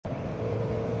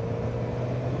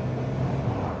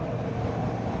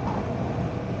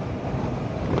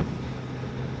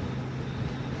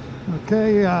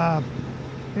Okay,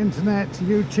 internet,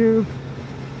 YouTube.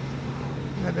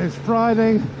 It is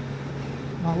Friday.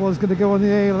 I was going to go on the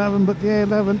A11, but the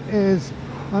A11 is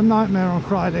a nightmare on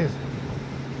Fridays.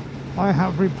 I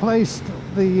have replaced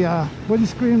the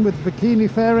windscreen with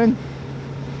bikini fairing.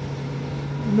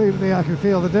 Immediately I can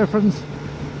feel the difference.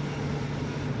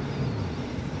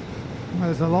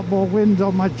 There's a lot more wind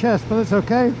on my chest, but it's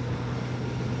okay.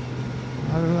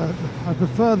 I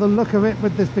prefer the look of it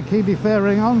with this bikini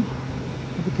fairing on.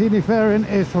 The bikini fairing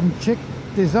is from Chic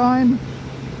design.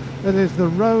 It is the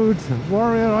Road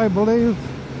Warrior, I believe,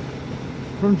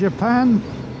 from Japan.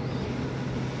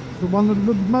 The one that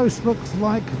most looks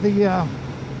like the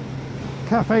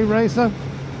Cafe Racer.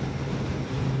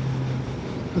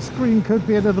 The screen could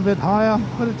be a little bit higher,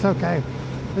 but it's okay.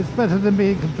 It's better than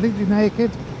being completely naked,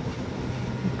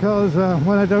 because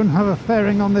when I don't have a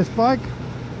fairing on this bike,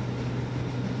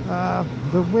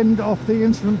 the wind off the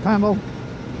instrument panel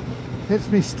hits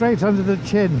me straight under the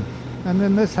chin, and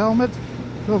in this helmet,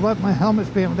 it feels like my helmet's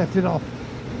being lifted off.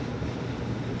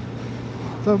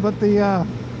 So, but the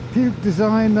Puke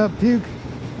design, Puke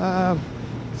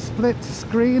split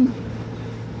screen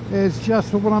is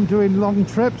just for when I'm doing long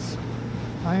trips.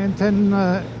 I intend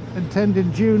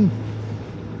in June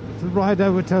to ride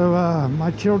over to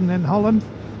my children in Holland.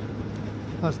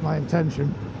 That's my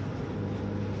intention.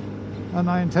 And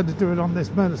I intend to do it on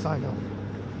this motorcycle.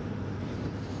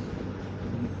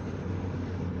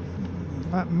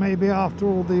 That may be after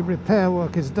all the repair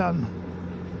work is done.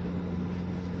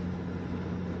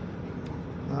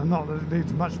 Not that it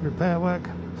needs much repair work.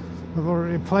 I've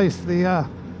already replaced the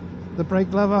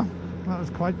brake lever. That was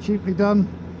quite cheaply done.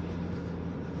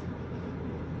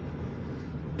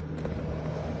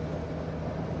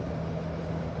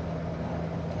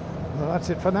 Well, that's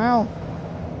it for now.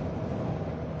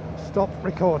 Stop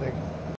recording.